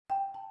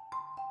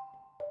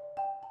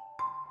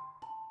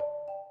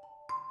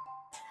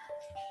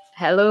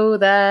Hello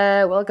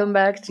there, welcome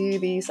back to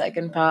the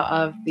second part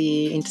of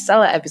the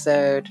Interstellar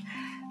episode.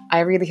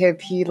 I really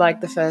hope you liked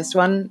the first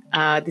one.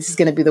 This is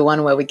going to be the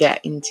one where we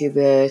get into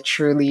the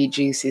truly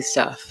juicy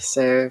stuff.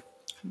 So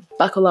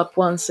buckle up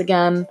once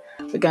again,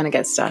 we're going to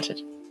get started.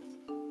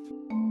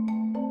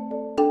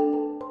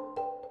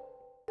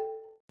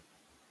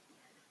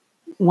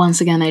 Once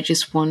again, I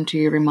just want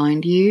to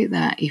remind you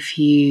that if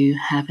you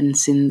haven't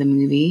seen the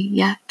movie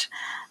yet,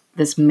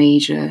 there's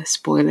major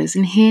spoilers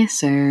in here,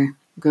 so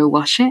go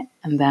watch it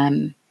and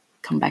then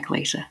come back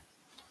later.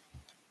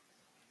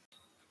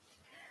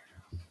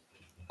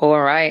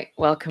 All right,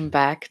 welcome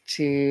back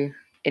to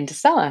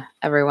Interstellar,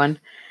 everyone.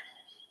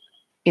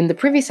 In the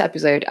previous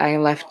episode, I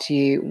left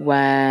you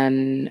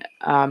when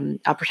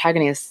our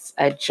protagonists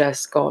had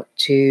just got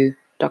to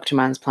Dr.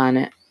 Man's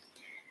planet.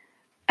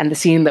 And the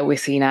scene that we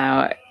see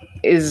now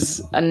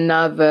is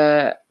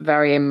another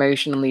very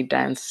emotionally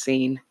dense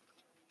scene.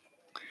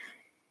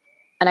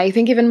 And I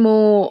think even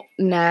more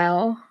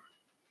now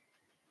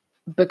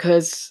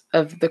because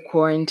of the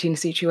quarantine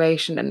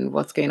situation and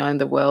what's going on in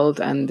the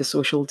world and the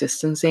social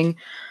distancing.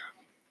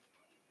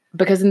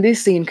 Because in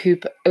this scene,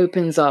 Coop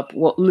opens up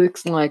what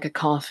looks like a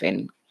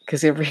coffin,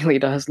 because it really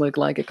does look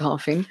like a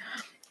coffin.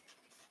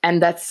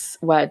 And that's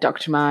where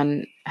Dr.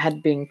 Mann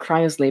had been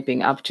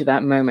cryosleeping up to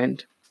that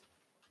moment.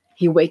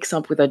 He wakes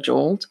up with a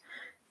jolt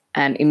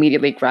and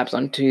immediately grabs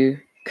onto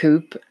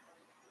Coop,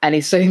 and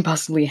he's so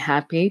impossibly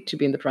happy to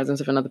be in the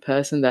presence of another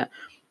person that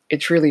it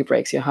truly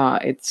breaks your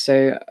heart.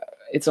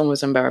 It's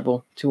almost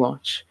unbearable to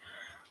watch.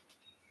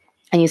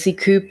 And you see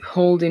Coop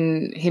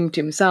holding him to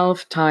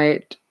himself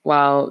tight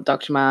while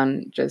Dr.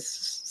 Mann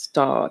just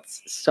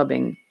starts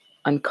sobbing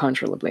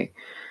uncontrollably.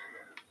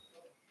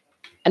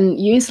 And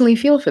you instantly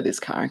feel for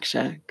this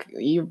character.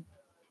 You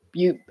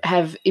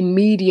have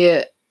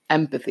immediate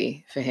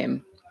empathy for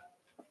him.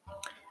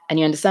 And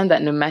you understand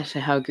that no matter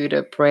how good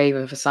or brave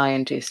of a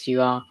scientist you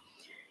are,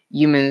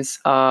 humans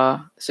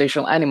are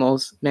social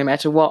animals, no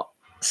matter what.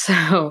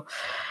 So,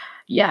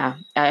 yeah,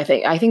 I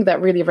think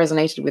that really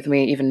resonated with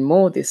me even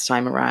more this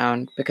time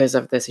around because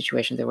of the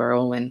situation they were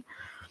all in.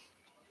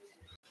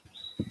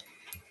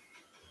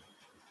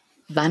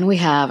 Then we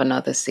have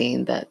another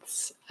scene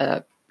that's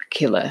a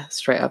killer,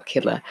 straight up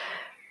killer.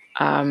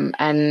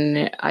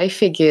 And I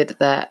figured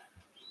that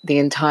the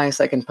entire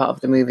second part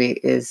of the movie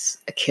is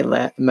a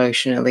killer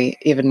emotionally,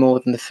 even more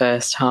than the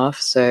first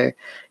half. So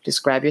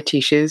just grab your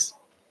tissues.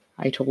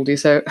 I told you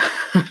so.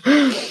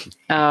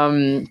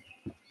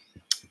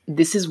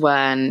 This is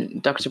when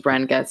Dr.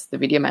 Brand gets the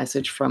video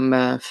message from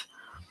Murph.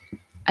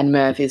 And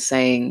Murph is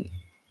saying,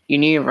 "You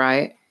knew,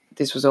 right?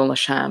 This was all a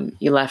sham.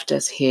 You left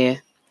us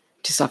here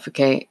to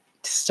suffocate,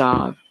 to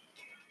starve.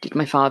 Did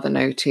my father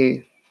know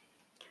too?"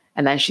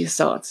 And then she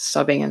starts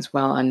sobbing as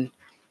well. And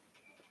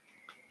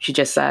she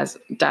just says,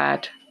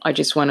 "Dad, I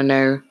just want to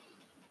know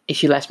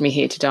if you left me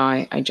here to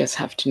die. I just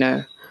have to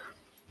know."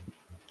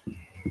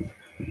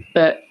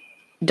 But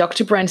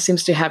Dr. Brand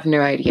seems to have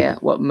no idea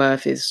what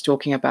Murph is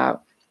talking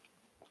about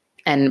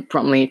and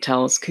promptly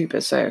tells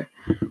Cooper so.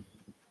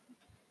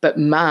 But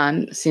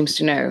Mann seems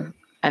to know,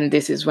 and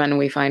this is when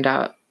we find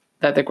out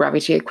that the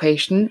gravity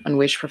equation on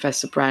which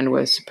Professor Brand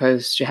was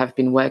supposed to have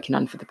been working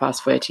on for the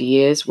past 30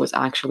 years was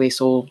actually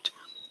solved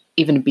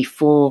even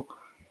before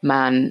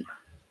Mann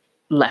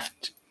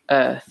left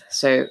Earth,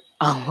 so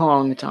a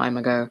long time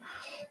ago.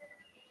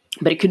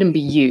 But it couldn't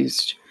be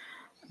used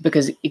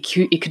because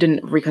it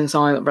couldn't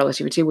reconcile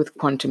relativity with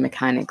quantum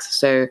mechanics.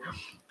 So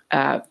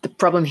the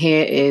problem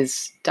here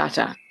is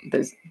data.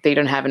 They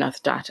don't have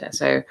enough data.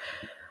 So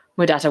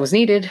where data was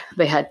needed,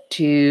 there had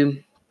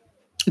to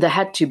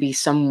be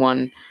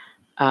someone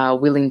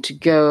willing to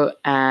go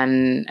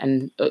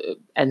and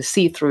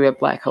see through a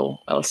black hole,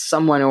 well,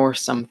 someone or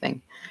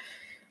something.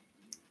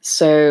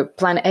 So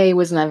Plan A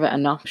was never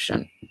an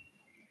option.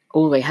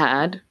 All they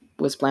had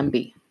was Plan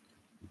B.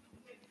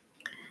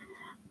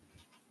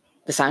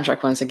 The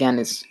soundtrack once again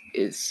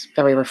is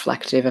very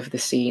reflective of the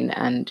scene,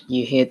 and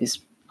you hear this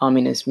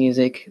ominous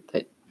music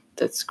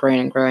that's growing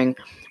and growing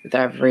with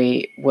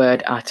every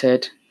word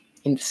uttered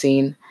in the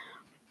scene.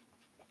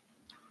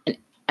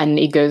 And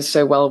it goes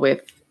so well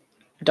with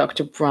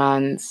Dr.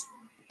 Brand's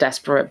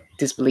desperate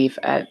disbelief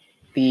at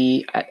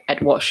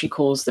what she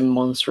calls the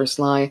monstrous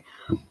lie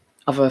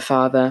of her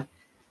father.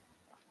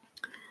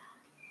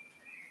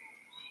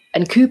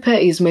 And Cooper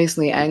is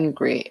mostly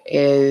angry.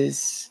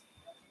 It's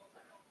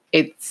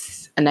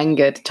an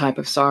angered type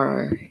of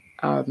sorrow.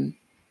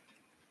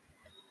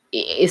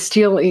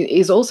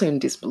 Is also in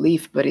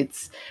disbelief, but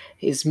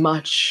is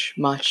much,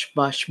 much,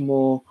 much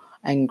more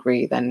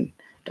angry than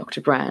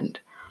Dr. Brand.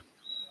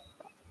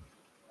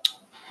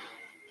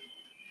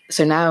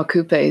 So now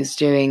Cooper is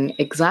doing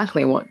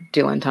exactly what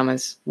Dylan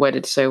Thomas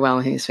worded so well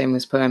in his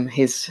famous poem.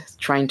 He's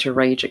trying to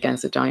rage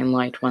against the dying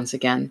light once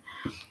again.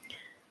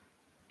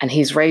 And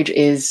his rage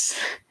is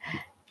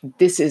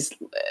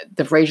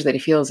the rage that he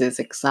feels is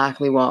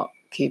exactly what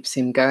keeps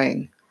him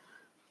going.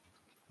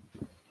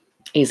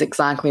 Is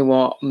exactly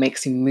what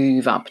makes him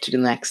move up to the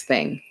next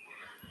thing.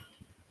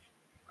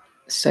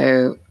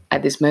 So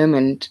at this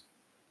moment,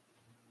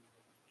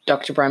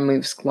 Dr. Brown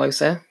moves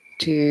closer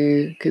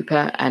to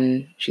Cooper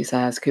and she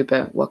says,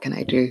 "Cooper, what can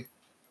I do?"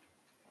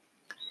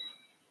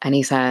 And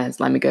he says,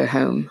 "Let me go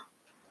home."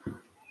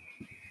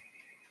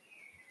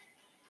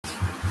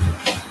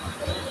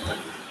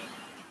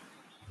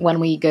 When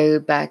we go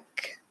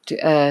back to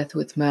Earth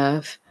with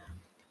Murph,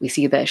 we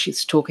see that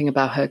she's talking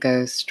about her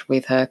ghost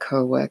with her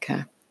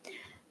co-worker.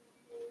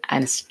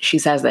 And she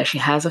says that she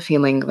has a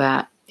feeling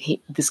that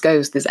this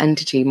ghost, this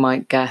entity,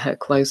 might get her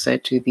closer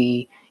to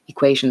the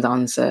equation's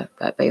answer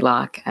that they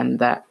lack and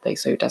that they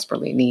so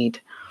desperately need.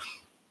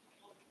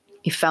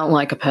 He felt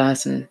like a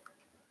person,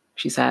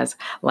 she says,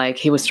 like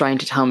he was trying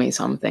to tell me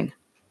something.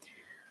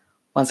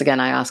 Once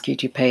again, I ask you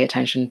to pay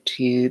attention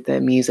to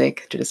the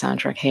music, to the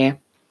soundtrack here,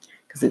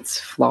 because it's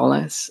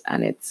flawless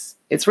and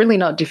it's really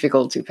not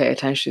difficult to pay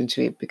attention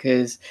to it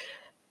because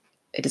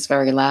it is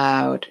very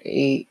loud.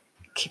 It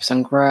keeps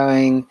on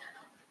growing.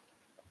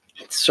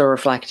 It's so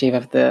reflective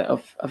of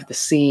the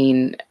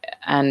scene,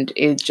 and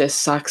it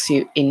just sucks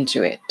you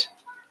into it.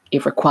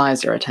 It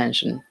requires your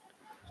attention.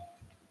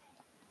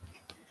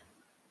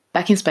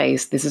 Back in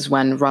space, this is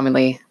when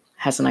Romilly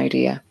has an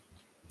idea.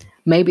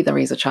 Maybe there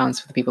is a chance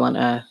for the people on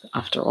Earth,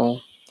 after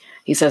all.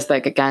 He says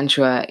that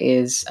Gargantua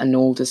is an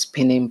older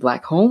spinning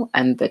black hole,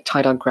 and the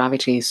tidal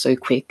gravity is so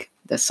quick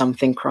that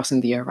something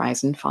crossing the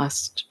horizon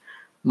fast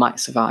might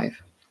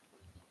survive.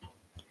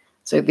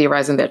 So the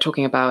horizon they're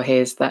talking about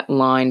here is that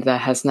line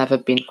that has never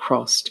been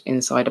crossed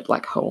inside a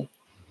black hole.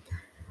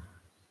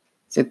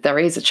 So there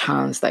is a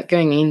chance that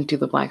going into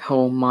the black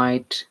hole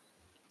might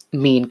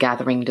mean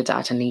gathering the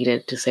data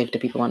needed to save the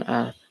people on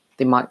Earth.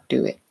 They might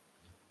do it.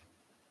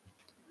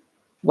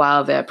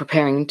 While they're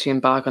preparing to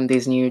embark on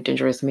this new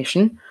dangerous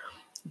mission,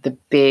 the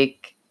big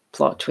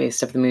plot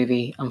twist of the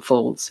movie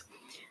unfolds.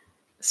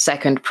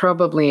 Second,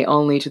 probably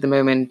only to the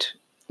moment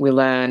we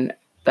learn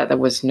that there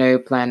was no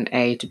plan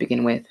A to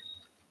begin with.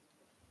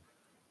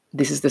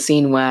 This is the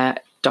scene where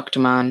Dr.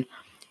 Mann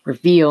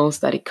reveals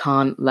that he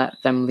can't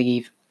let them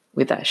leave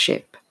with that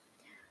ship.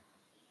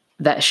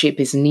 That ship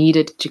is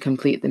needed to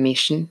complete the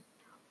mission.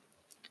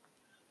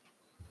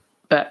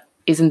 But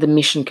isn't the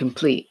mission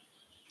complete?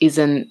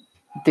 Isn't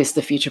this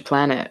the future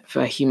planet for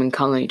a human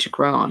colony to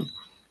grow on?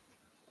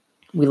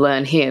 We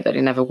learn here that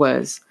it never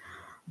was,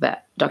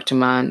 that Dr.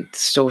 Mann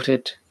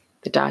distorted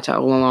the data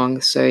all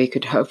along so he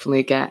could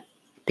hopefully get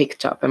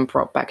picked up and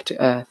brought back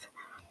to Earth.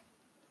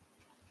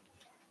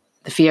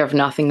 The fear of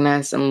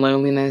nothingness and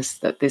loneliness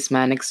that this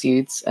man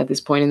exudes at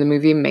this point in the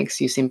movie makes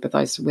you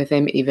sympathize with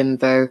him, even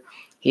though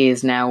he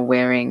is now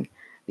wearing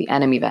the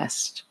enemy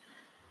vest.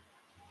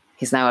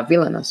 He's now a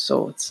villain of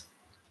sorts.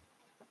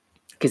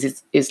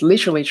 Because it's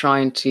literally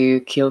trying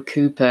to kill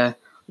Cooper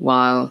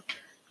while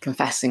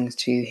confessing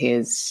to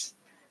his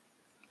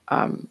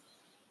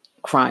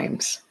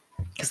crimes.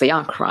 Because they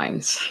are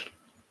crimes.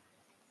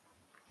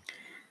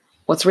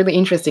 What's really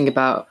interesting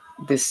about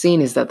this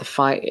scene is that the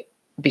fight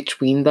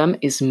between them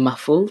is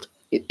muffled.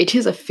 It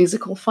is a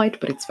physical fight,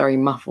 but it's very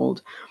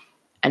muffled.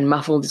 And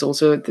muffled is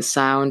also the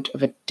sound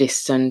of a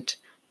distant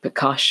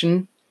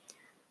percussion,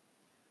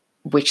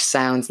 which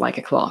sounds like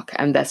a clock.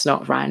 And that's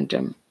not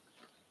random.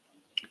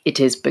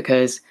 It is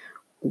because,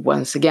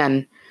 once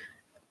again,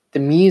 the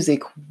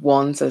music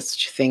wants us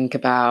to think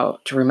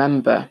about, to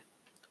remember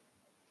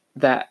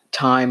that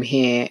time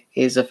here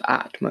is of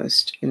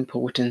utmost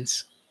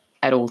importance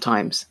at all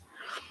times.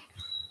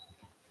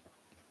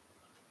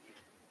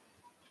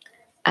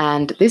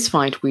 And this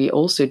fight we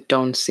also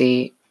don't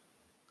see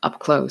up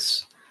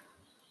close.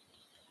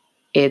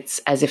 It's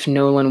as if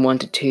Nolan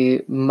wanted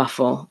to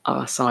muffle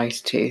our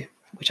sight too,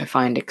 which I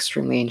find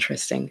extremely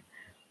interesting.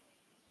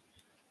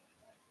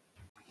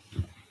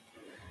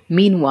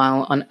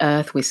 Meanwhile, on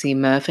Earth, we see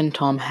Murph and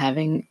Tom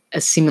having a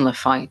similar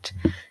fight,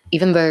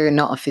 even though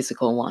not a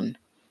physical one.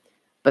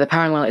 But the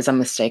parallel is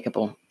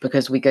unmistakable,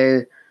 because we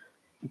go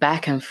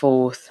back and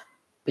forth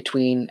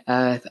between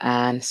Earth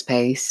and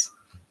space,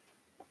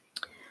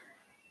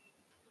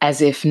 as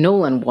if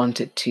Nolan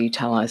wanted to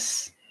tell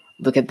us,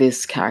 look at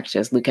these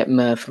characters, look at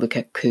Murph, look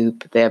at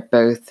Coop, they're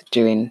both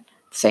doing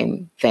the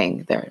same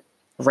thing. They're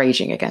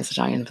raging against the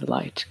giant of the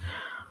light.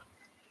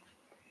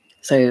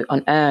 So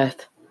on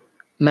Earth,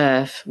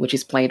 Murph, which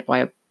is played by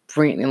a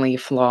brilliantly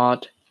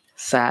flawed,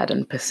 sad,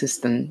 and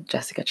persistent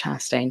Jessica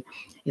Chastain,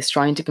 is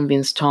trying to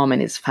convince Tom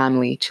and his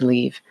family to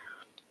leave.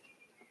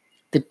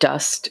 The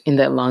dust in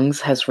their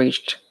lungs has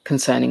reached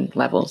concerning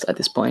levels at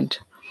this point.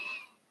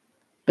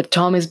 But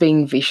Tom is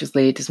being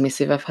viciously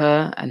dismissive of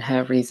her and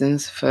her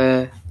reasons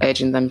for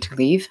urging them to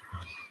leave.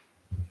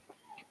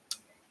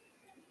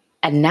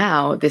 And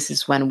now this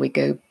is when we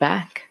go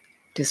back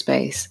to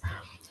space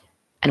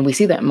and we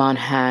see that Mann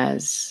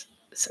has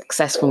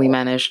successfully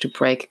managed to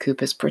break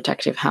Cooper's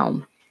protective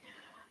helm.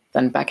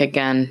 Then back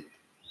again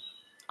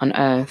on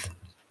Earth,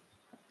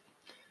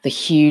 the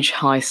huge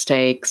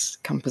high-stakes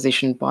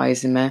composition by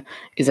Zimmer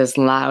is as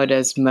loud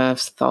as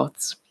Murph's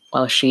thoughts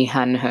while she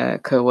and her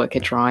co-worker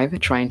drive,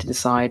 trying to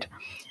decide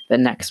the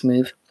next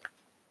move.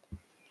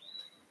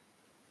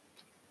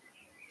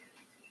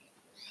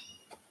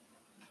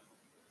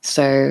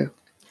 So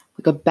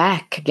we go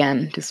back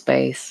again to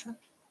space,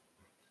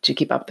 to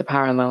keep up the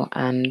parallel,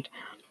 and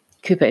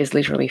Cooper is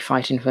literally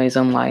fighting for his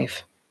own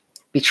life,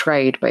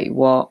 betrayed by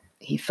what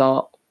he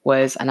thought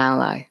was an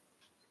ally.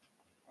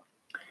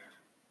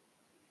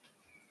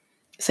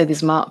 So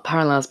these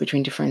parallels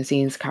between different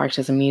scenes,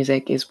 characters, and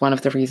music is one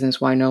of the reasons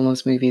why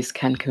Nolan's movies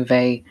can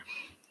convey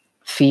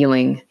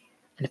feeling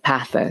and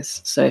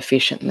pathos so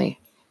efficiently.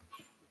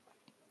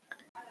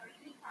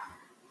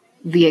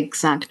 The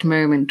exact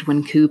moment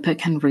when Cooper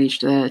can reach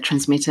the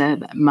transmitter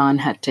that Mann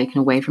had taken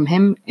away from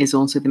him is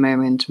also the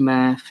moment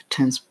Murph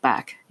turns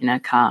back in her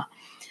car.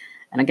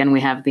 And again,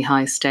 we have the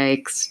high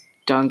stakes,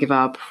 don't give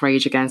up,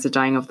 rage against the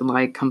dying of the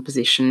light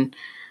composition,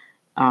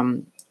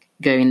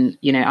 going,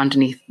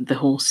 underneath the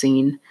whole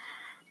scene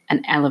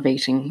and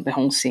elevating the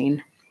whole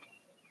scene.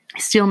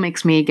 It still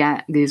makes me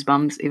get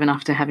goosebumps even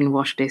after having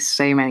watched this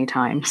so many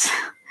times.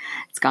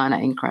 It's kind of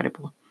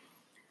incredible.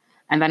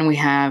 And then we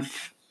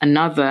have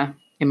another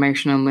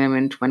emotional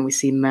moment when we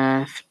see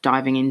Murph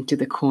diving into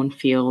the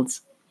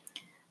cornfields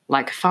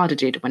like her father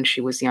did when she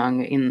was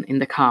young in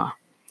the car,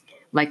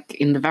 like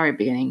in the very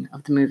beginning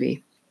of the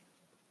movie.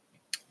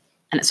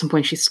 And at some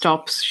point she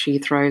stops, she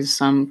throws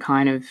some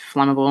kind of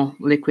flammable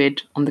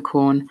liquid on the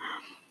corn.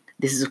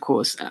 This is, of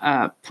course,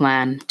 a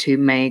plan to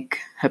make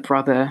her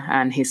brother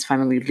and his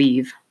family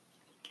leave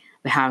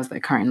the house they're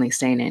currently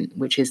staying in,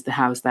 which is the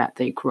house that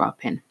they grew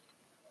up in.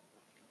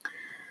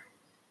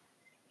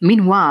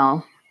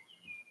 Meanwhile,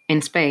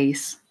 in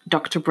space,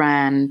 Dr.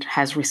 Brand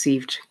has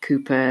received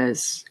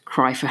Cooper's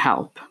cry for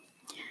help.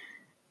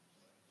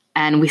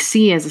 And we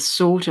see as a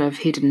sort of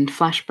hidden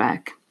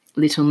flashback,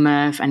 little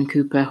Murph and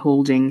Cooper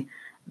holding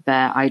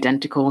their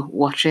identical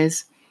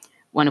watches,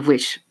 one of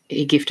which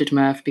he gifted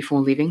Murph before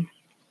leaving.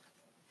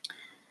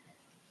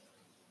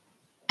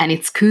 And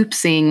it's Coop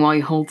seeing while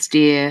he holds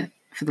dear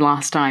for the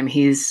last time.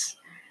 He's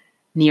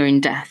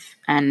nearing death,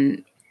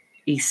 and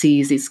he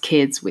sees his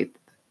kids with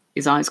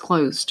his eyes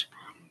closed,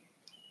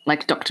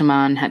 like Dr.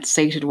 Mann had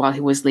stated while he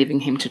was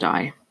leaving him to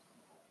die.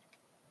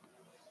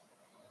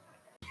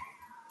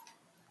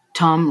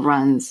 Tom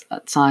runs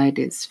outside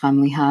his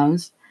family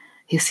house.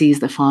 He sees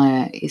the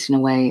fire eating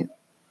away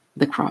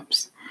the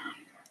crops.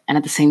 And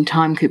at the same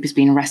time, Coop is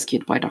being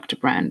rescued by Dr.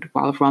 Brand,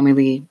 while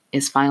Romilly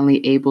is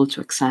finally able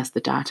to access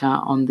the data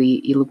on the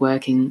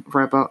ill-working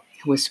robot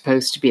who was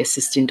supposed to be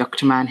assisting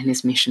Dr. Mann in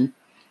his mission.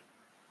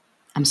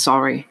 "I'm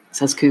sorry,"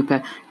 says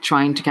Cooper,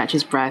 trying to catch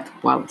his breath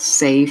while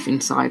safe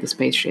inside the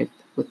spaceship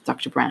with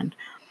Dr. Brand.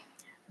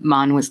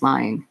 Mann was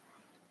lying.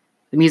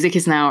 The music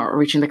is now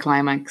reaching the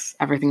climax,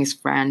 everything is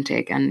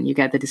frantic, and you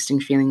get the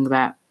distinct feeling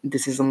that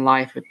this is a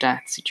life or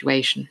death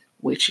situation,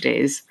 which it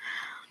is.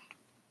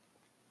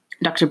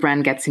 Dr.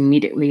 Brand gets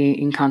immediately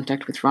in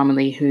contact with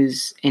Romilly,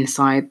 who's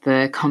inside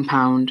the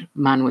compound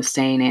Mann was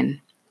staying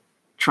in,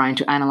 trying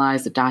to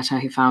analyze the data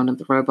he found on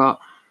the robot,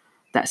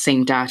 that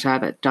same data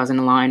that doesn't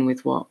align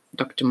with what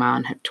Dr.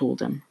 Mann had told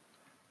him.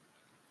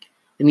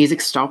 The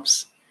music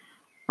stops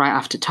right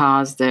after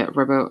Taz, the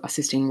robot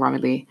assisting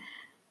Romilly.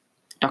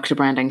 Dr.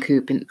 Brand and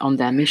Coop on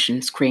their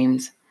mission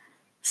screams,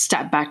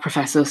 "Step back,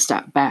 Professor,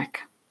 step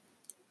back."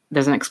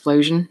 There's an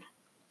explosion,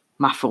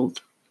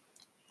 muffled,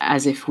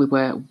 as if we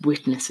were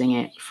witnessing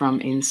it from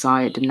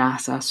inside the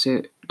NASA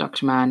suit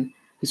Dr. Mann,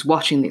 who's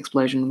watching the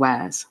explosion,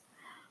 wears.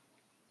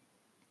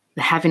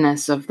 The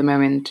heaviness of the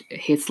moment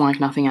hits like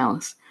nothing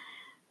else.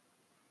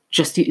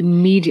 Just to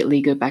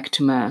immediately go back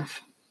to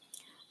Murph.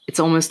 It's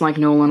almost like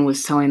Nolan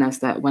was telling us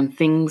that when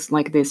things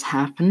like this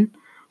happen,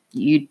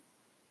 you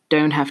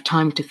don't have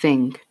time to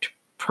think, to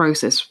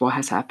process what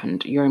has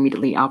happened. You're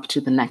immediately up to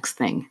the next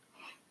thing.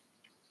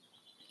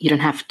 You don't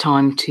have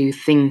time to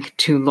think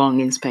too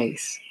long in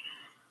space.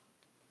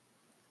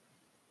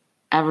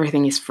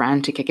 Everything is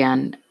frantic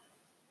again,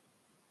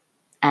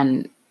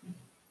 and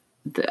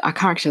our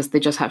characters, they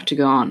just have to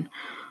go on.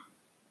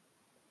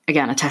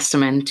 Again, a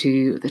testament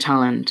to the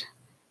talent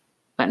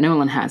that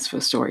Nolan has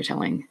for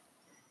storytelling.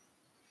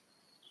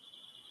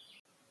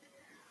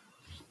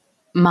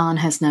 Mann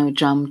has now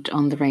jumped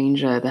on the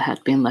Ranger that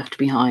had been left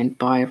behind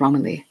by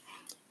Romilly.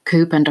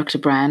 Coop and Dr.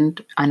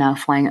 Brand are now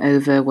flying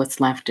over what's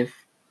left of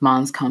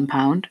Mann's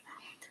compound.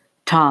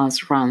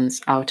 Taz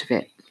runs out of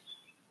it.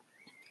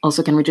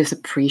 Also, can we just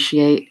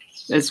appreciate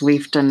as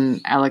swift and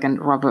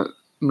elegant robot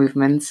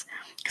movements?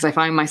 Because I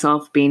find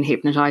myself being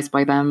hypnotized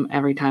by them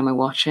every time I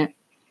watch it.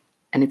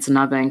 And it's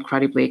another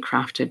incredibly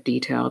crafted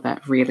detail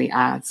that really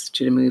adds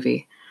to the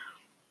movie.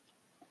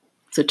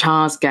 So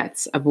Taz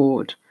gets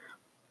aboard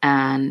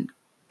and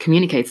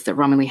communicates that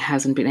Romilly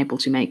hasn't been able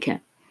to make it.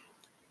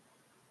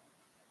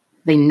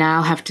 They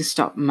now have to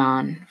stop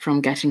Mann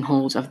from getting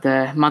hold of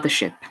the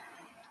mothership.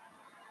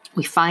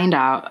 We find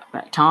out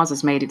that Taz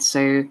has made it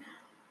so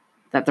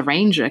that the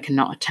Ranger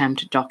cannot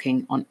attempt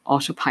docking on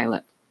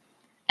autopilot,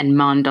 and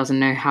Mann doesn't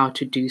know how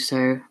to do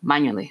so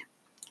manually.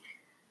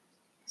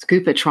 So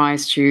Cooper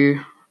tries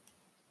to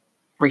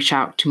reach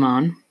out to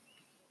Mann.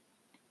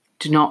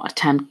 "Do not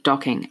attempt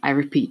docking. I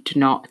repeat, do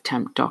not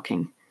attempt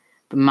docking."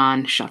 But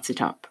Mann shuts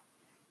it up.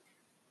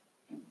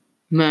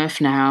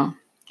 Murph now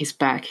is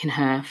back in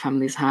her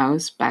family's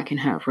house, back in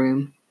her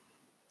room.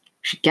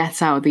 She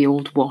gets out the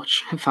old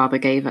watch her father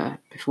gave her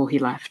before he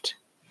left.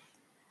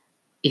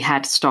 He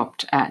had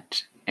stopped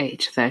at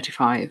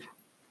 8:35.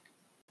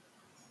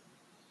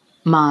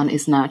 Man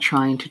is now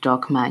trying to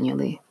dock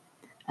manually,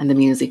 and the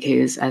music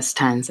is as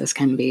tense as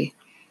can be.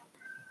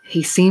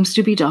 He seems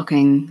to be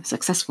docking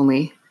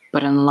successfully,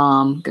 but an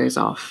alarm goes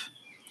off.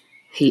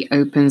 He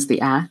opens the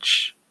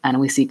hatch, and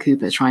we see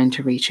Cooper trying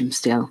to reach him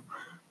still.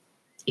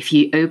 If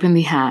you open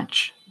the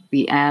hatch,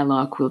 the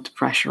airlock will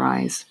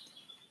depressurize.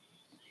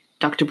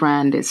 Dr.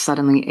 Brand is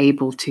suddenly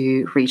able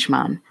to reach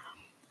Man,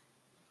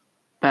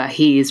 but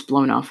he is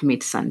blown off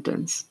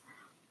mid-sentence.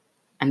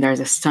 And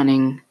there's a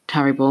stunning,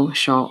 terrible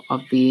shot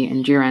of the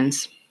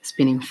Endurance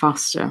spinning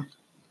faster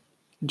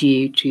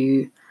due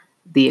to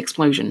the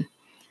explosion,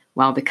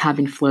 while the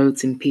cabin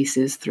floats in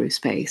pieces through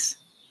space.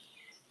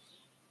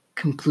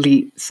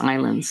 Complete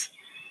silence.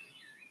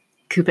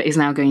 Cooper is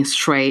now going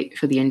straight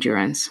for the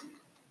Endurance.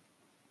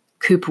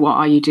 Cooper, what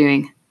are you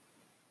doing?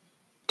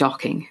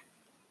 Docking.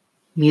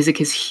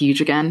 Music is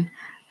huge again.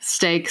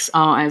 Stakes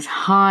are as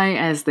high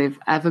as they've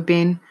ever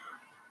been.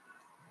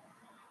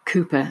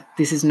 Cooper,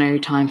 this is no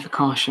time for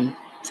caution,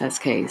 says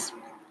Case.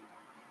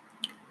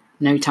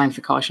 No Time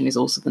for Caution is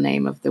also the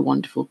name of the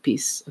wonderful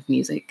piece of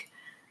music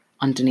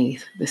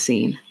underneath the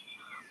scene.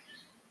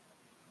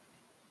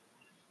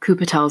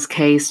 Cooper tells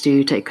Case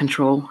to take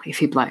control if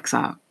he blacks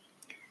out.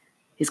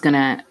 He's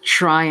gonna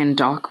try and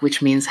dock,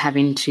 which means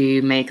having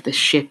to make the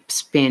ship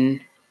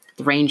spin,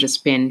 the Ranger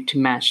spin, to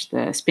match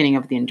the spinning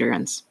of the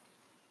Endurance.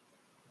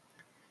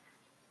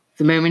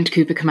 The moment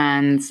Cooper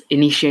commands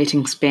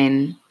initiating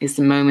spin is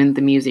the moment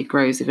the music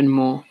grows even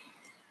more.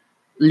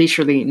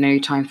 Literally no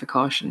time for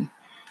caution.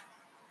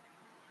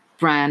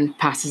 Brand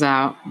passes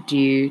out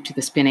due to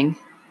the spinning.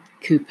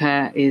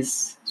 Cooper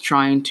is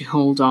trying to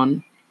hold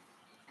on.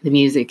 The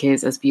music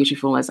is as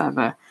beautiful as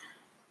ever.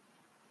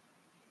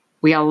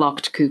 We are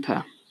locked,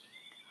 Cooper.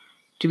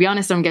 To be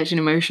honest, I'm getting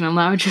emotional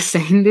now just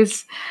saying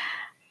this.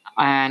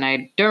 And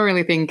I don't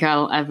really think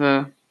I'll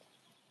ever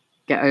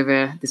get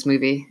over this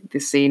movie,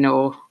 this scene,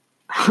 or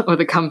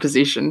the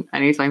composition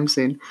anytime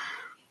soon.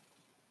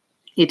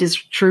 It is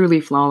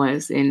truly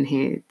flawless in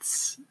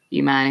its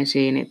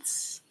humanity, in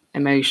its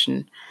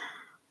emotion.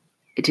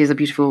 It is a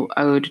beautiful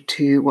ode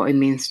to what it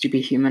means to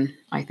be human,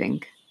 I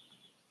think.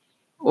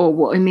 Or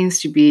what it means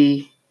to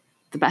be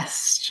the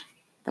best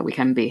that we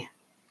can be.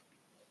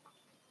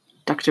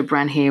 Dr.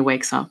 Brand here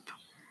wakes up.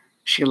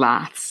 She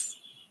laughs,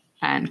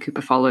 and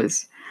Cooper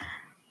follows.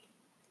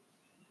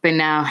 They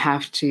now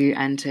have to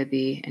enter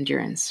the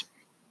Endurance.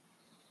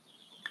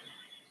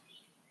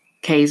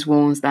 Case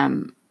warns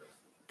them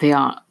they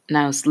are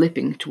now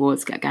slipping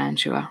towards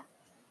Gargantua.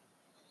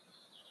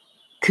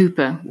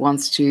 Cooper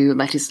wants to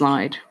let it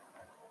slide,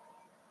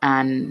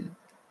 and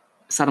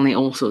suddenly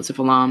all sorts of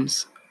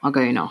alarms are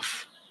going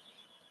off.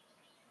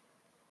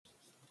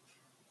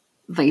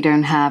 They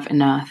don't have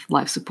enough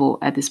life support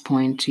at this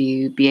point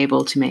to be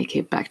able to make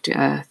it back to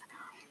Earth.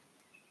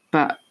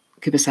 But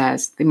Cooper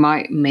says they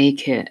might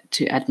make it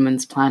to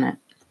Edmund's planet.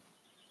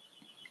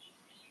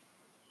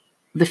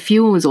 The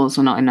fuel is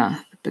also not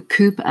enough, but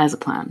Cooper has a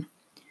plan.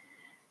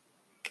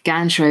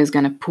 Gargantua is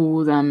going to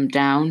pull them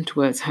down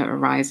towards her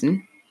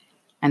horizon,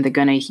 and they're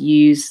going to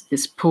use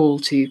this pull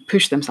to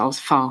push themselves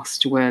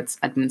fast towards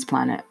Edmund's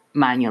planet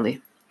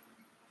manually.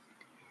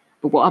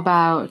 But what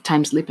about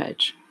time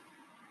slippage?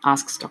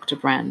 Asks Dr.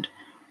 Brand.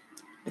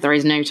 But there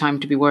is no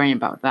time to be worrying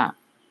about that.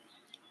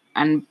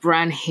 And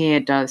Brand here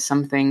does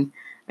something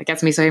that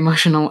gets me so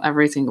emotional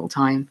every single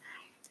time.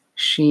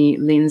 She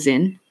leans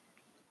in.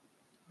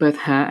 Both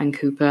her and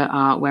Cooper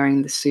are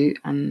wearing the suit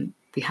and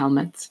the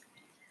helmets.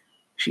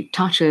 She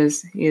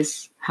touches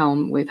his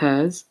helm with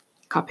hers,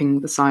 cupping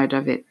the side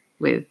of it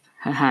with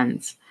her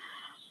hands.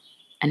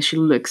 And she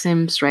looks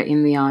him straight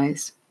in the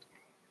eyes.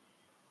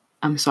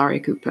 I'm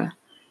sorry, Cooper.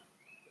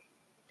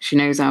 She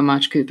knows how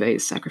much Cooper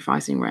is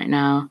sacrificing right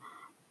now,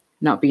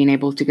 not being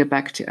able to go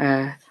back to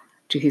Earth,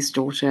 to his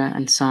daughter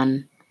and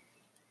son,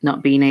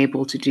 not being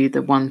able to do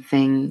the one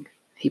thing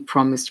he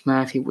promised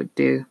Murphy would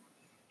do,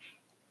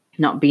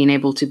 not being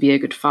able to be a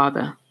good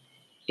father,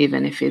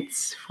 even if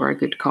it's for a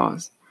good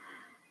cause.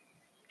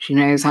 She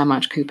knows how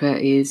much Cooper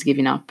is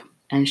giving up,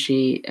 and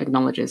she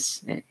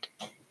acknowledges it.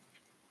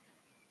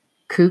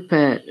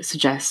 Cooper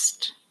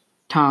suggests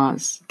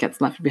Tars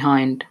gets left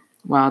behind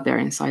while they're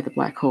inside the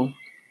black hole.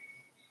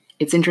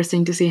 It's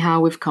interesting to see how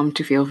we've come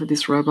to feel for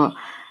this robot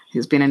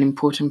who's been an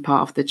important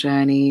part of the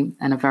journey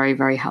and a very,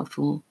 very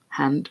helpful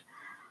hand.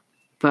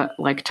 But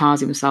like Tars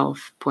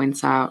himself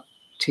points out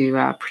to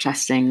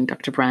protesting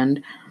Dr.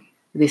 Brand,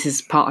 this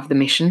is part of the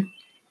mission.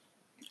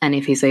 And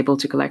if he's able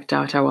to collect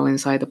data while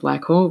inside the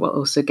black hole, while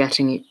also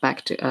getting it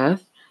back to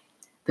Earth,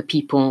 the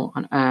people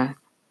on Earth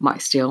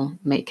might still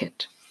make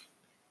it.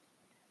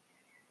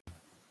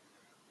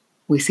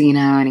 We see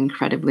now an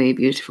incredibly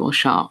beautiful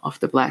shot of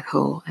the black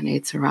hole and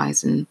its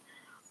horizon,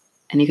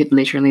 and you could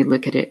literally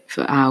look at it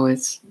for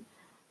hours,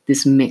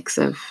 this mix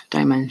of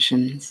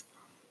dimensions.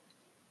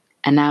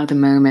 And now the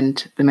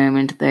moment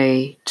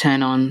they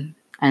turn on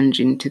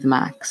engine to the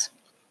max,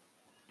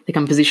 the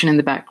composition in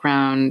the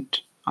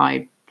background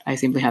I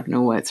simply have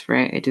no words for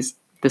it. It is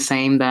the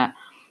same that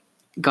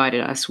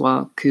guided us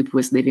while Coop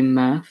was leaving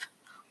Murph.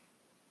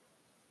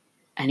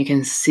 And you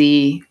can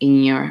see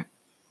in your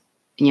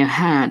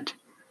head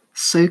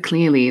so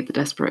clearly the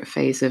desperate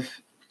face of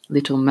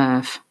little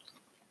Murph,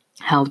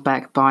 held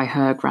back by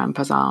her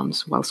grandpa's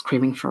arms while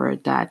screaming for her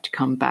dad to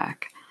come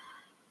back.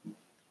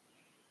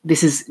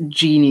 This is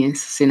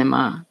genius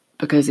cinema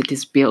because it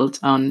is built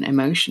on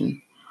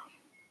emotion.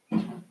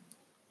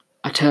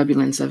 A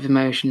turbulence of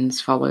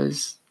emotions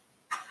follows.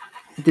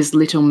 This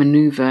little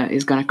maneuver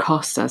is going to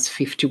cost us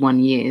 51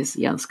 years,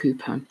 yells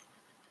Cooper.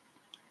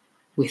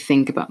 We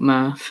think about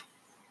Murph,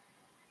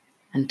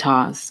 and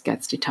Tars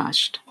gets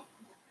detached.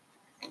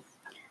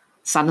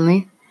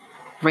 Suddenly,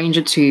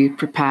 Ranger 2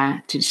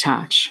 prepare to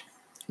detach.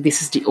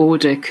 This is the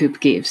order Coop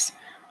gives.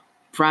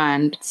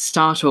 Brand,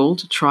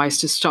 startled, tries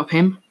to stop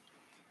him.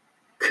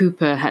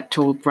 Cooper had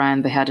told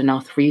Brand they had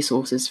enough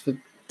resources for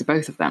the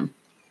both of them,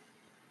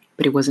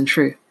 but it wasn't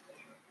true.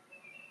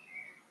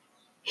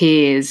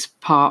 He is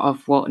part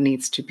of what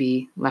needs to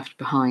be left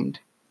behind.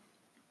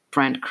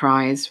 Brand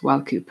cries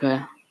while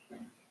Cooper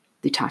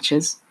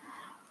detaches.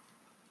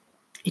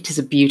 It is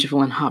a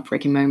beautiful and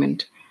heartbreaking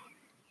moment.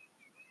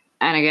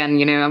 And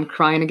again, I'm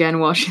crying again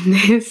watching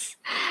this.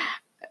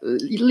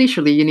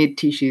 Literally, you need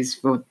tissues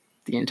for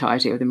the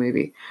entirety of the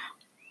movie.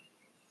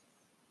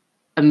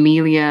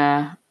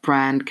 Amelia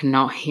Brand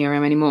cannot hear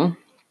him anymore.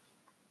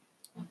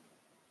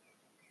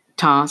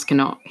 Tars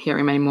cannot hear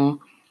him anymore.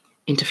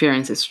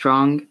 Interference is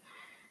strong.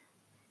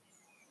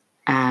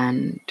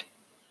 And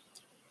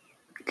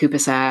Cooper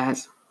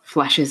says,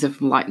 flashes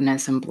of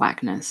lightness and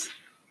blackness.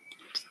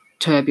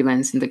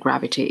 Turbulence in the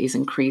gravity is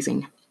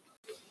increasing.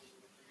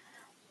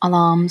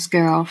 Alarms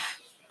go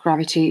off.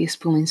 Gravity is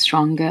pulling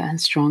stronger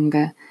and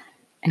stronger.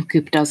 And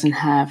Coop doesn't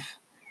have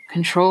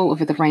control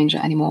over the Ranger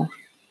anymore.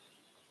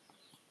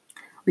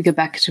 We go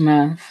back to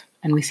Murph,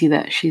 and we see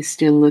that she's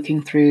still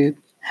looking through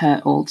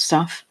her old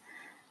stuff,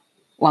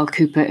 while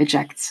Cooper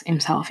ejects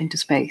himself into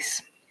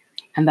space.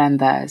 And then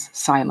there's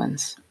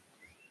silence.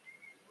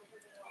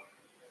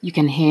 You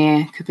can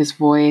hear Cooper's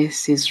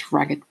voice, his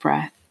ragged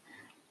breath,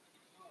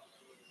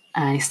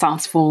 and he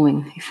starts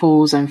falling. He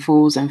falls and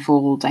falls and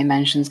falls,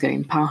 dimensions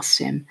going past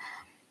him.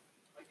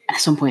 And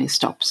at some point, he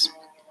stops.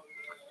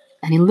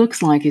 And he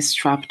looks like he's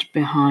trapped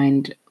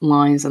behind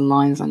lines and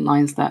lines and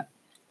lines that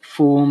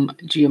form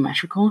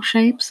geometrical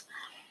shapes.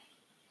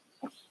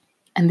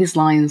 And these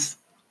lines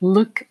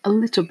look a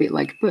little bit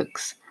like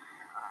books.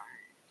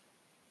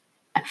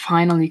 And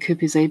finally,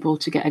 Coop is able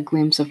to get a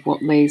glimpse of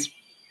what lays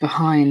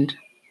behind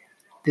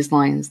these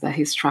lines that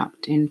he's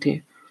trapped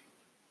into.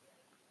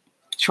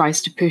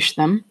 Tries to push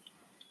them,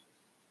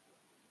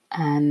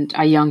 and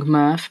a young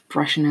Murph,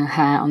 brushing her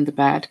hair on the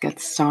bed,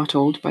 gets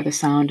startled by the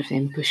sound of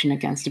him pushing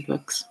against the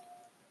books.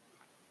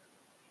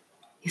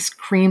 He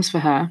screams for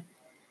her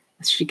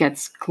as she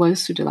gets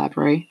close to the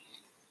library,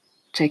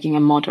 taking a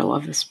model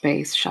of the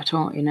space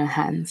shuttle in her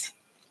hands.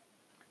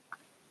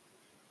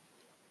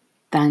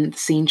 Then the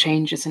scene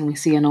changes and we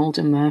see an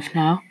older Murph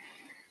now,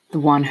 the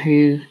one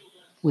who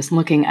was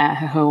looking at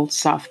her old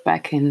stuff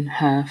back in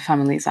her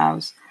family's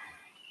house.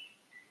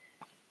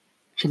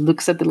 She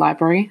looks at the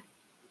library,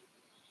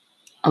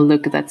 a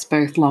look that's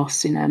both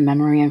lost in her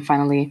memory and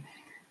finally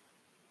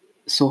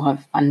sort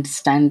of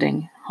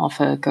understanding of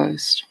her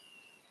ghost.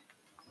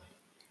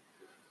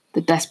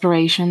 The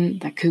desperation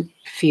that Coop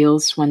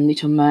feels when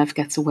little Murph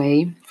gets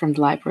away from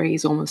the library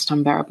is almost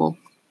unbearable.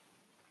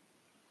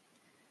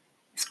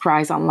 His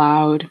cries out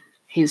loud.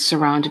 He's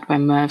surrounded by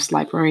Murph's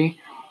library,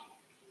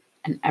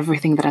 and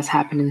everything that has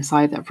happened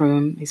inside that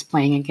room is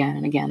playing again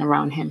and again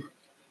around him.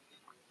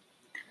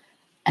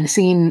 And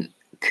seeing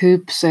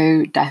Coop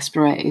so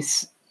desperate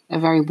is a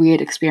very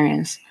weird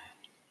experience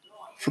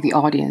for the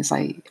audience,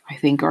 I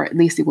think, or at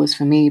least it was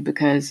for me,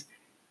 because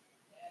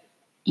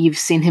you've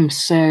seen him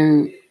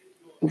so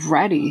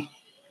ready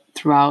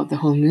throughout the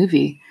whole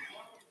movie,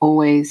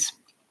 always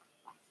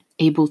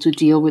able to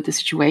deal with the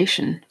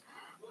situation,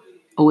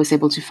 always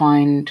able to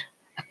find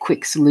a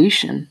quick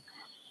solution.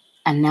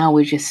 And now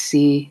we just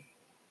see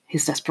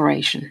his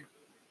desperation.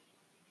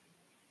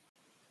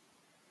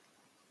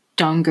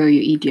 "Don't go,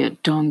 you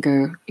idiot, don't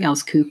go,"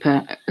 yells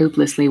Cooper,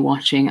 hopelessly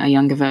watching a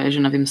younger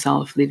version of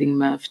himself leaving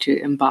Murph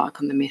to embark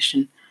on the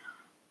mission.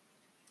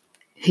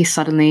 He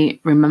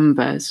suddenly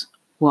remembers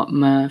what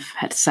Murph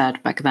had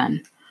said back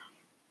then.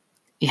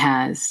 He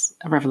has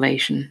a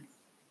revelation,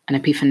 an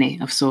epiphany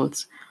of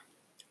sorts.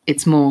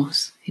 It's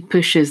Morse. He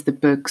pushes the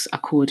books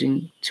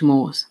according to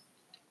Morse.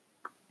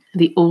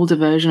 The older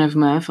version of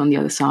Murph on the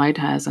other side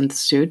has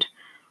understood,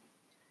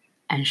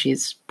 and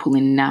she's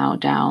pulling now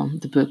down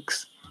the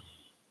books.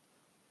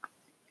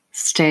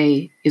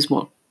 Stay is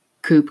what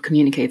Coop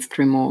communicates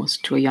through Morse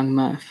to a young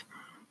Murph.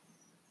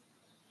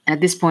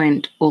 At this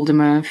point, older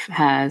Murph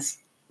has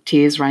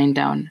tears running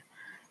down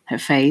her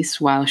face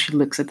while she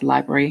looks at the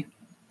library,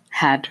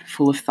 head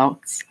full of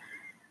thoughts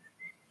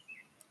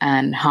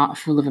and heart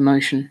full of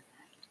emotion.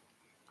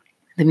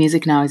 The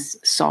music now is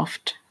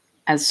soft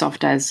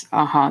as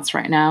our hearts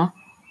right now.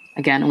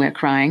 Again, we're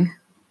crying.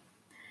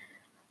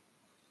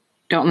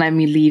 Don't let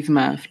me leave,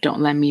 Murph. Don't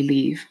let me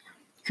leave.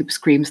 Coop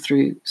screams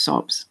through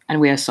sobs,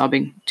 and we are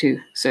sobbing too,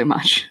 so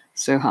much,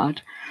 so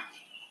hard.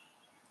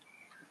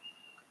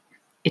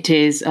 It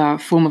is a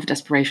form of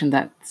desperation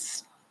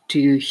that's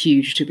too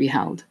huge to be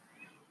held.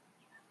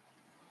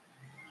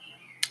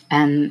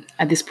 And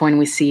at this point,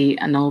 we see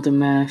an older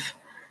Murph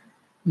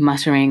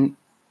muttering,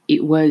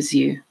 "It was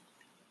you,"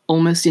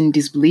 almost in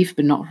disbelief,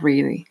 but not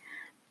really,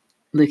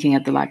 looking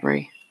at the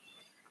library.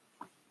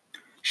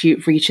 She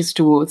reaches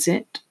towards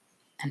it,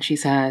 and she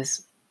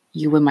says,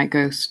 "You were my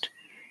ghost."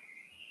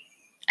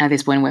 At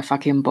this point, we're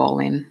fucking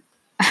bawling.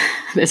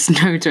 There's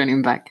no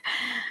turning back.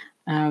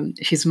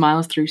 She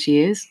smiles through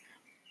tears,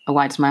 a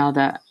wide smile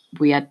that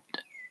we had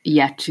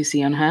yet to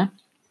see on her.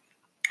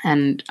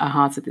 And our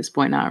hearts at this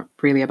point are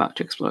really about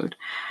to explode.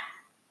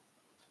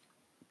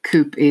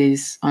 Coop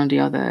is on the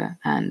other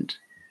and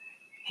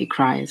he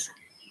cries.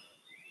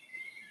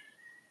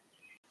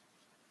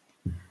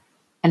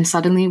 And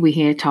suddenly we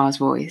hear Tar's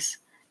voice.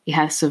 He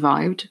has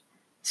survived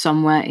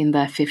somewhere in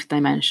their fifth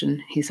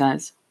dimension, he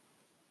says.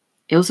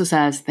 He also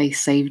says they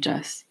saved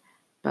us.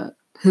 But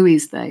who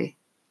is they?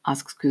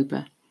 Asks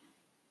Cooper.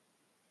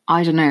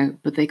 I don't know,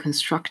 but they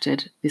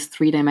constructed this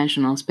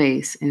three-dimensional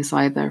space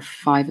inside their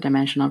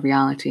five-dimensional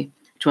reality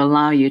to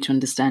allow you to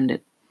understand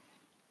it.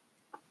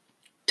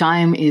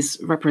 Time is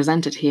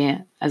represented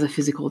here as a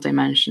physical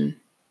dimension,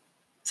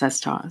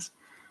 says Tars.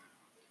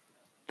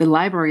 The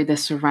library that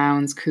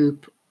surrounds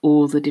Coop,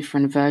 all the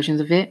different versions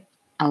of it,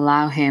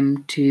 allow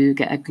him to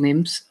get a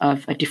glimpse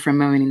of a different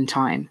moment in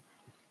time.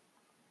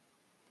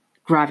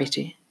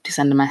 Gravity, to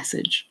send a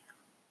message.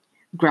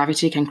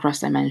 Gravity can cross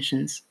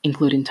dimensions,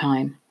 including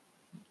time.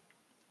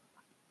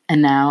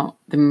 And now,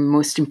 the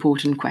most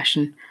important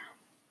question.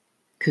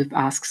 Coop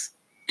asks,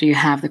 do you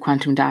have the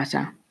quantum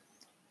data?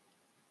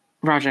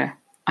 Roger,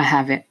 I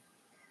have it.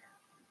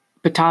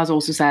 But Tars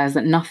also says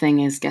that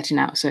nothing is getting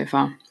out so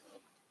far.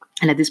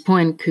 And at this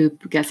point,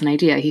 Coop gets an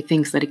idea. He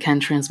thinks that he can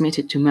transmit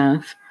it to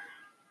Murph,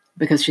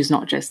 because she's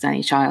not just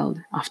any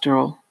child, after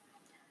all.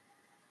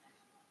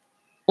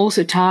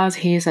 Also, Tars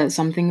here says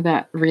something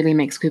that really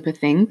makes Cooper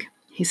think.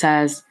 He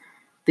says,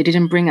 they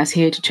didn't bring us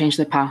here to change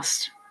the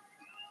past.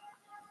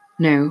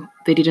 No,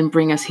 they didn't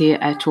bring us here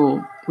at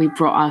all. We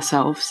brought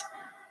ourselves.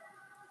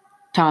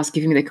 Tars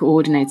giving me the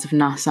coordinates of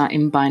NASA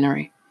in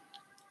binary.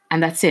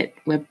 And that's it.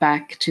 We're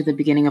back to the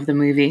beginning of the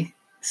movie,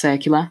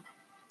 Circular.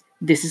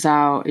 This is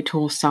how it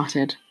all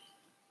started.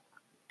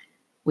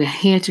 We're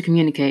here to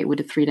communicate with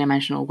the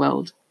three-dimensional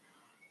world.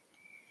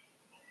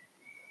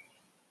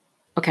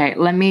 Okay,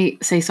 let me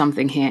say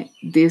something here.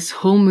 This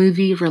whole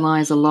movie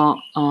relies a lot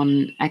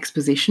on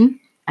exposition,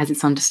 as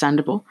it's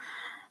understandable.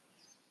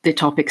 The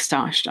topics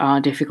touched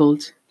are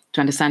difficult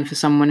to understand for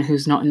someone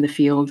who's not in the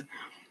field,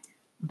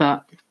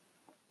 but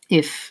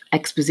if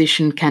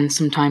exposition can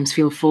sometimes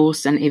feel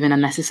forced and even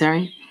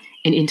unnecessary,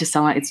 in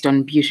Interstellar it's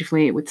done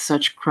beautifully with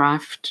such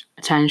craft,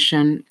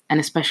 attention, and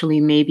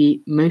especially,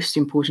 maybe most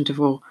important of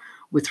all,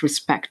 with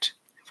respect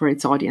for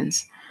its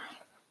audience.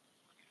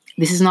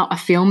 This is not a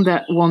film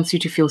that wants you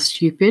to feel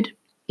stupid.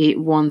 It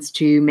wants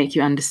to make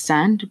you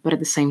understand, but at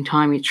the same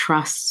time it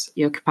trusts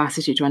your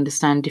capacity to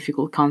understand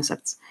difficult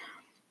concepts.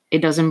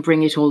 It doesn't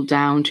bring it all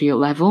down to your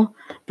level,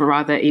 but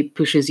rather it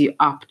pushes you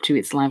up to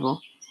its level.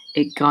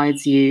 It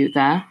guides you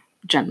there,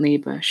 gently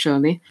but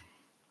surely.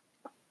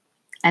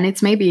 And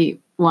it's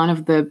maybe one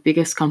of the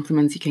biggest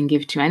compliments you can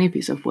give to any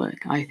piece of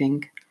work, I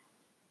think.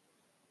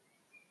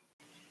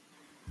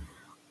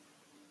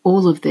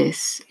 All of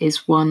this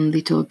is one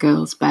little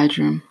girl's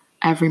bedroom,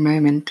 every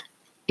moment.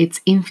 It's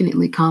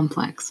infinitely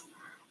complex.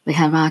 They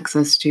have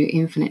access to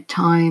infinite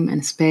time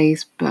and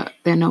space, but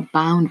they're not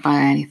bound by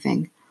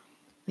anything.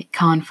 They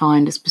can't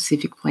find a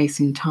specific place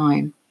in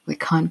time. They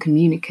can't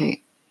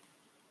communicate.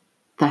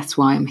 That's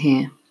why I'm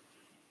here.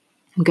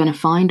 I'm going to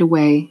find a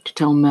way to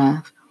tell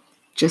Murph,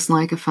 just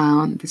like I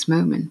found this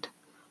moment.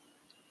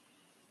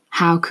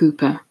 How,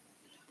 Cooper?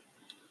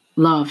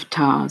 Love,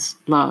 Tars,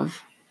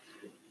 love.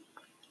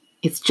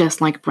 It's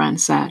just like Bran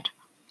said.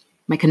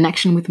 My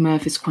connection with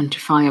Murph is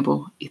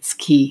quantifiable. It's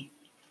key.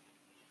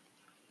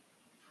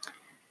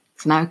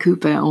 So now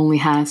Cooper only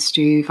has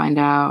to find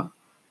out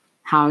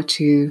how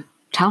to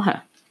tell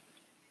her.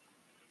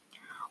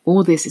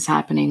 All this is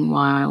happening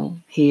while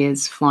he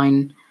is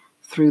flying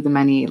through the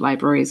many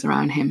libraries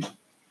around him.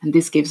 And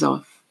this gives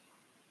off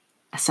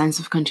a sense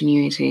of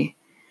continuity.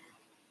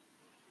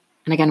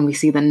 And again, we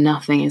see that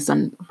nothing is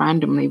done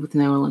randomly with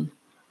Nolan.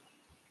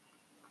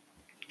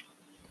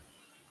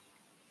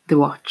 The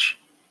watch.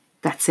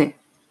 That's it.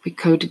 We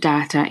code the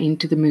data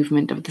into the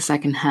movement of the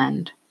second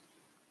hand.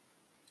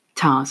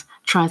 Tars,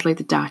 translate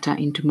the data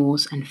into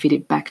Morse and feed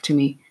it back to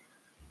me.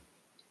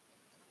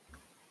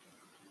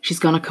 She's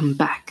gonna come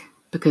back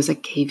because I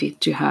gave it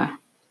to her,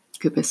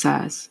 Cooper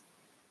says.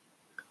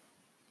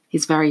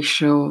 He's very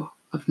sure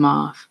of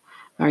Marv,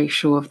 very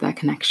sure of their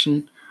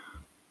connection.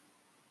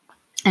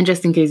 And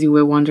just in case you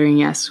were wondering,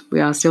 yes, we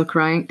are still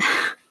crying.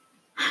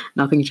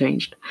 Nothing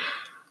changed.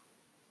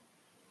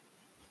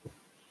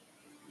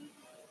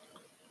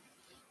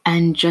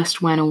 And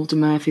just when old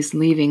Murph is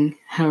leaving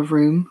her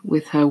room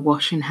with her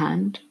watch in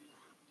hand,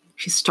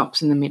 she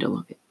stops in the middle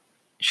of it.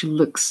 She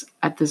looks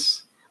at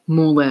this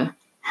smaller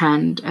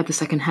hand, at the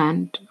second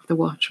hand of the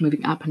watch,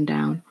 moving up and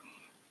down.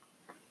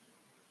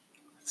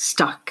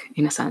 Stuck,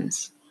 in a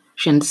sense.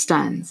 She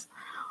understands.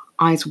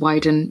 Eyes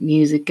widen,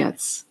 music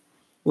gets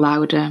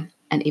louder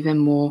and even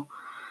more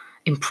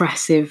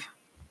impressive.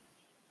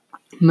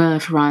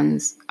 Murph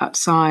runs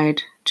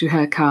outside to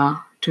her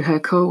car, to her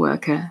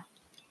co-worker,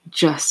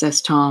 just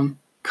as Tom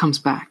comes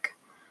back.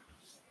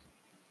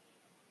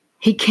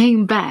 He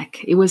came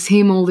back. It was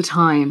him all the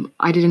time.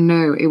 I didn't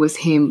know it was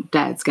him.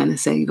 Dad's gonna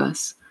save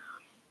us.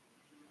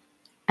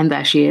 And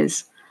there she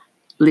is,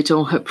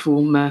 little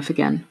hopeful Murph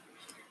again.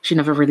 She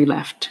never really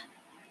left.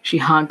 She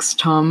hugs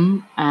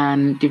Tom,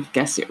 and you've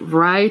guessed it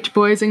right,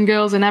 boys and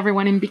girls and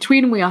everyone in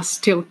between, we are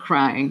still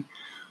crying.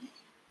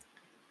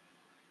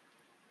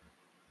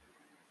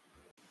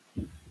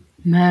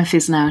 Murph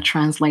is now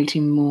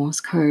translating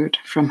Morse code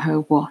from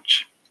her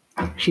watch.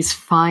 She's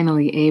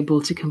finally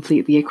able to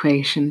complete the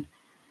equation.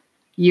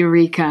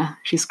 Eureka,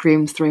 she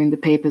screams, throwing the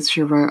papers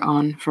she wrote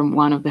on from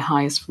one of the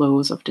highest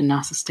floors of the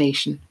NASA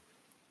station.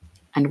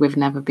 And we've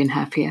never been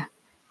happier.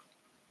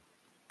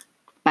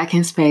 Back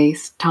in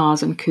space,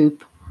 Tars and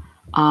Coop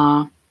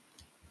are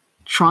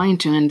trying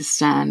to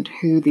understand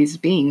who these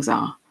beings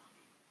are.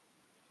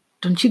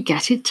 Don't you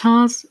get it,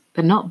 Tars?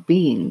 They're not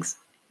beings.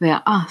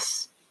 They're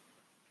us.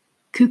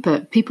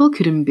 Cooper, people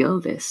couldn't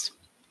build this.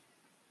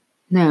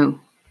 No,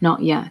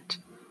 not yet.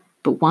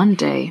 But one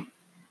day,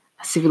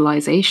 a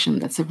civilization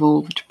that's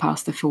evolved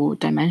past the 4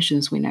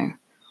 dimensions we know.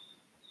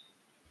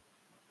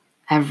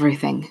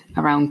 Everything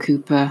around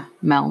Cooper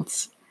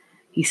melts.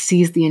 He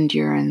sees the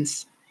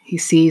endurance. He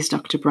sees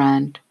Dr.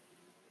 Brand.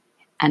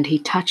 And he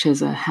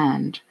touches her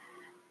hand.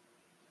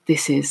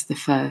 This is the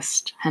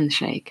first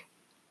handshake.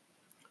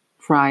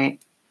 Right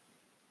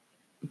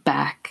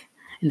back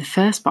in the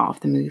first part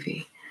of the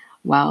movie,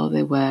 while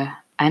they were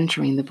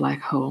entering the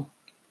black hole.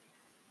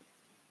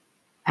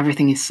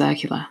 Everything is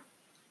circular.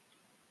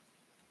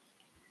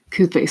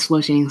 Cooper is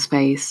floating in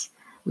space.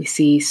 We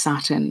see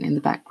Saturn in the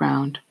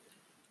background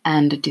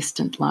and a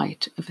distant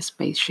light of a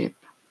spaceship.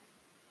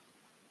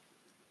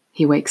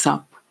 He wakes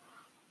up.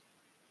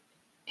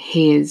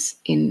 He is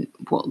in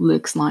what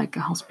looks like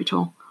a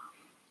hospital,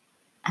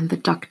 and the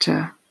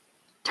doctor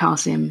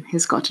tells him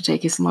he's got to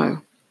take it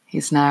slow.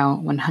 He's now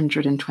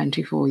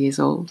 124 years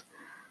old.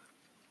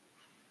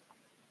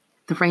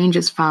 The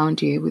Rangers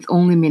found you with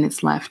only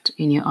minutes left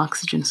in your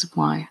oxygen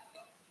supply.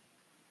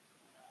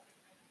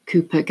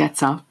 Cooper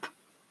gets up,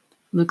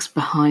 looks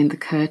behind the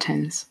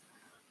curtains,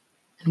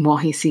 and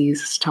what he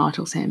sees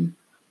startles him.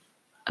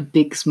 A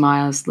big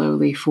smile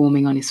slowly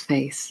forming on his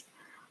face.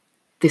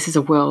 This is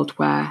a world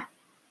where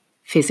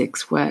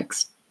physics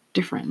works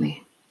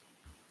differently.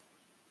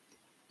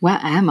 Where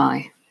am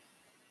I?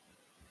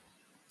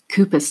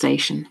 Cooper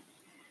Station,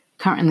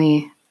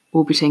 currently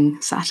orbiting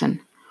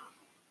Saturn.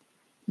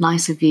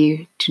 Nice of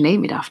you to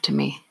name it after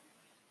me.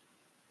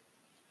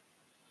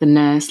 The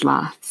nurse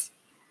laughs.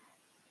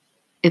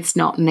 It's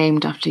not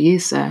named after you,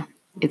 sir.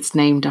 It's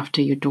named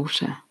after your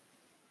daughter.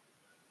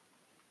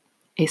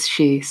 Is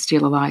she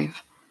still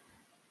alive?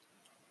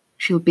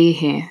 She'll be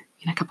here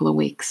in a couple of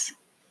weeks.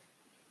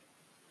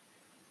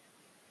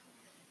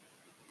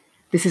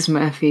 This is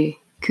Murphy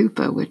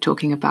Cooper we're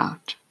talking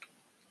about.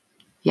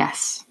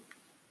 Yes,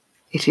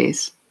 it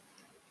is.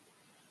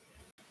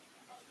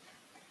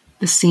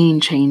 The scene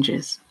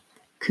changes.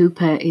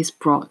 Cooper is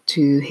brought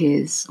to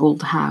his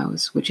old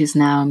house, which is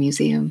now a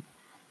museum.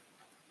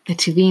 The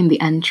TV in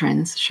the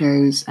entrance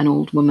shows an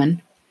old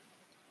woman,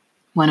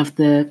 one of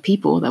the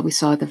people that we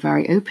saw at the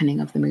very opening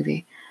of the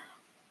movie.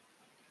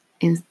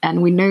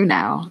 And we know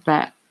now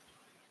that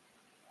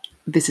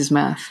this is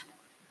Murph.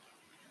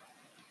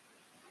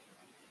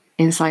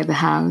 Inside the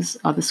house,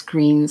 other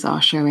screens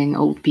are showing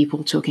old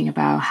people talking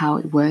about how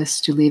it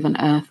was to live on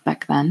Earth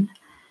back then.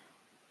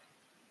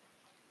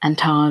 And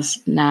Tars,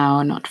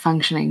 now not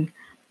functioning,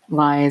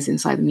 lies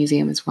inside the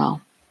museum as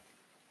well.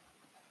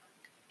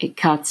 It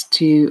cuts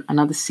to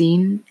another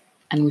scene,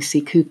 and we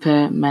see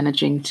Cooper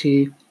managing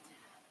to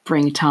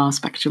bring Tars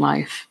back to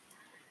life,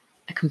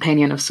 a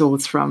companion of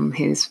sorts from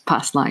his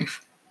past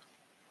life.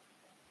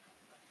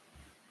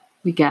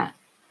 We get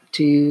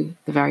to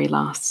the very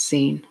last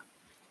scene.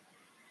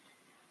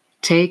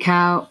 Take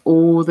out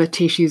all the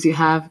tissues you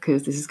have,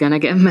 because this is going to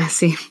get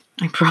messy,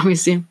 I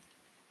promise you.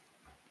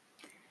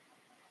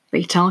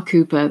 They tell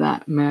Cooper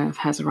that Murph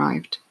has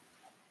arrived,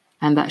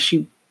 and that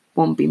she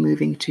won't be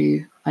moving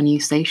to a new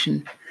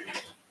station.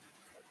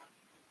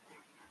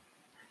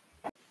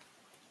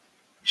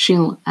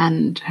 She'll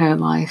end her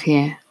life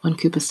here on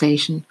Cooper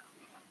Station.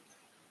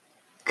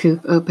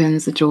 Coop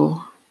opens the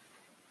door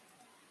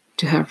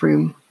to her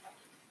room.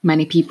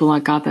 Many people are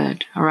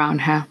gathered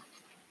around her,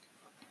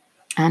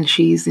 and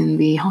she's in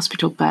the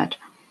hospital bed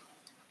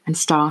and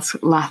starts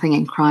laughing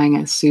and crying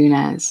as soon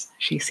as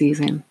she sees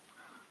him.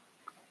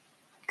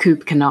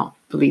 Coop cannot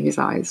believe his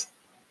eyes.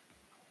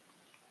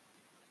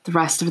 The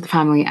rest of the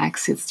family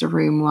exits the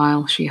room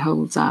while she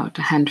holds out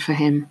a hand for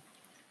him.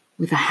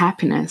 with a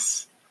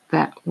happiness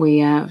that we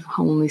have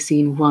only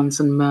seen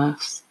once on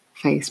Murph's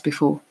face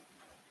before.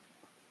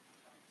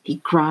 He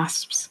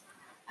grasps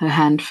her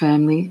hand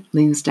firmly,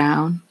 leans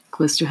down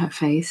close to her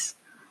face.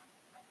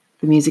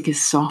 The music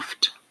is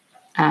soft,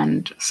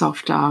 and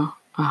soft are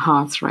our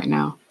hearts right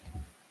now.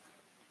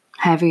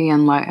 Heavy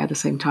and light at the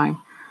same time.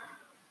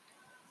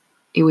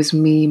 It was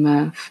me,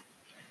 Murph.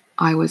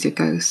 I was your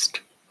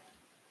ghost.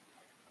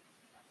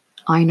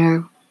 I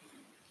know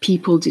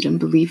people didn't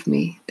believe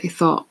me. They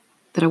thought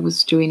that I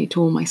was doing it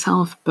all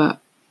myself,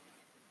 but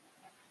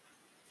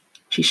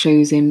she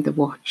shows him the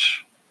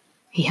watch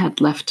he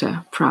had left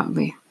her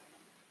proudly.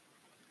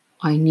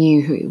 I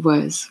knew who it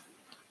was.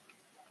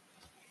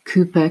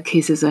 Cooper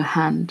kisses her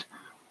hand,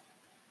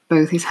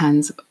 both his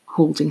hands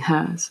holding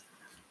hers.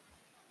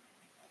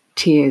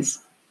 Tears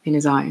in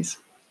his eyes.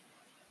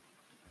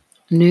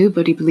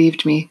 Nobody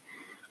believed me,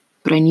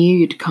 but I knew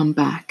you'd come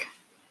back.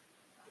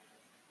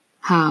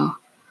 How?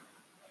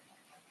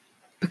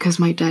 Because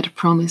my dad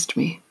promised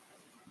me.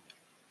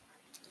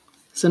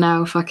 So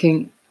now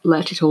fucking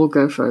let it all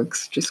go,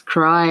 folks. Just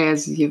cry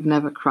as you've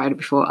never cried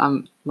before.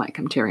 I'm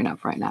tearing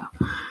up right now.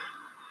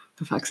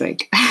 For fuck's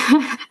sake.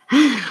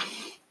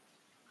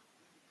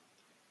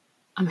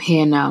 I'm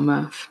here now,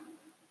 Murph.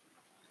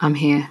 I'm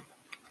here.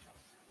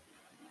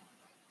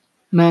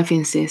 Murph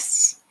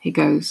insists. He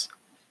goes.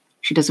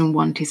 She doesn't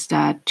want his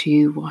dad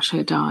to watch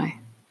her die.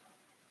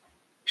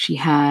 She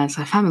has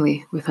her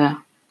family with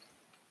her.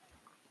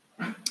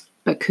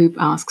 But Coop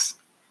asks,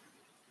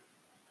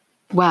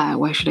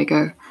 Where should I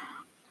go?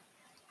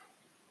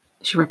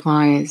 She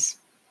replies,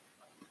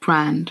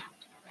 Brand.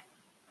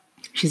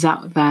 She's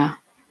out there,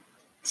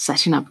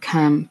 setting up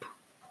camp,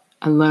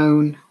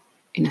 alone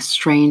in a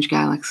strange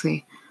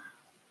galaxy.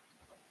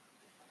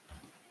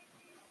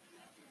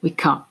 We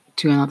cut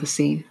to another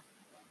scene.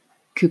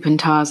 Coop and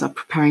Taz are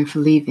preparing for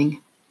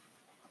leaving.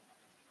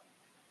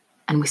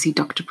 And we see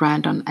Dr.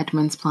 Brand on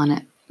Edmund's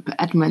planet, but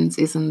Edmund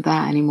isn't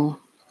there anymore.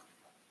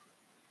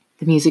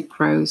 The music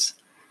grows.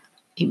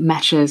 It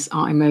matches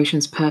our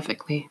emotions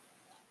perfectly.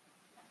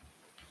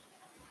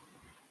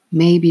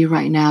 Maybe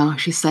right now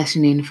she's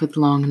settling in for the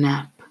long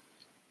nap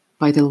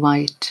by the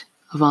light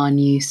of our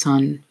new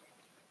sun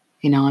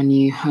in our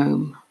new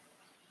home.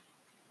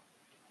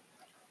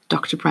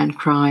 Dr. Brand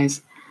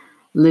cries,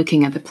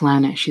 looking at the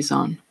planet she's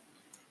on.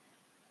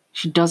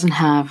 She doesn't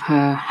have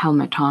her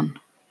helmet on.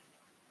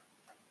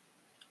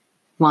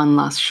 One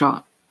last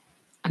shot.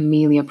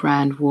 Amelia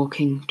Brand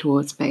walking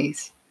towards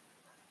base.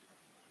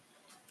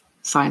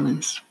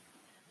 Silence.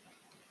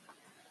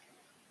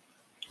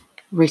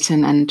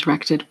 Written and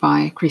directed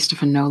by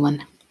Christopher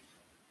Nolan.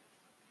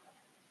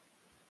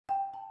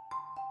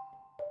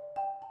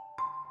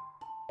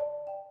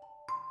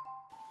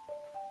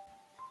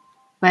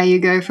 There you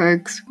go,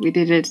 folks. We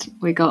did it.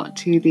 We got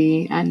to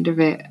the end of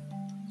it.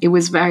 It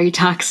was very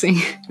taxing,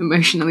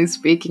 emotionally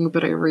speaking,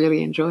 but I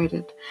really enjoyed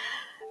it.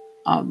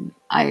 I'm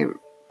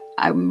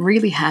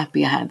really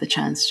happy I had the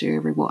chance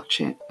to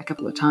rewatch it a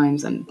couple of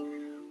times and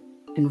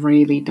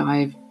really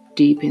dive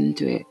deep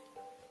into it.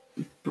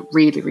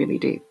 Really, really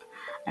deep,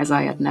 as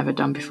I had never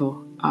done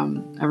before.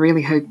 I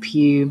really hope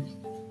you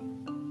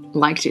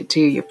liked it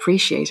too, you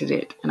appreciated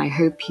it, and I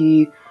hope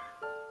you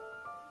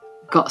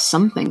got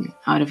something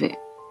out of it.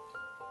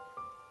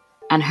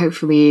 And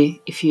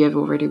hopefully, if you have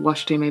already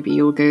watched it, maybe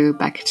you'll go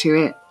back to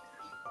it.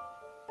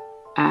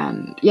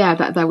 And yeah,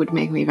 that would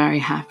make me very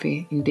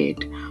happy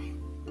indeed.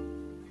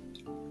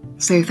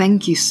 So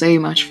thank you so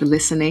much for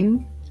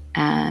listening,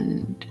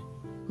 and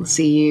we'll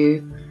see you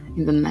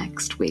in the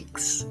next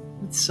weeks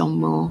with some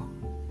more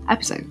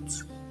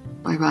episodes.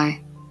 Bye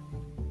bye.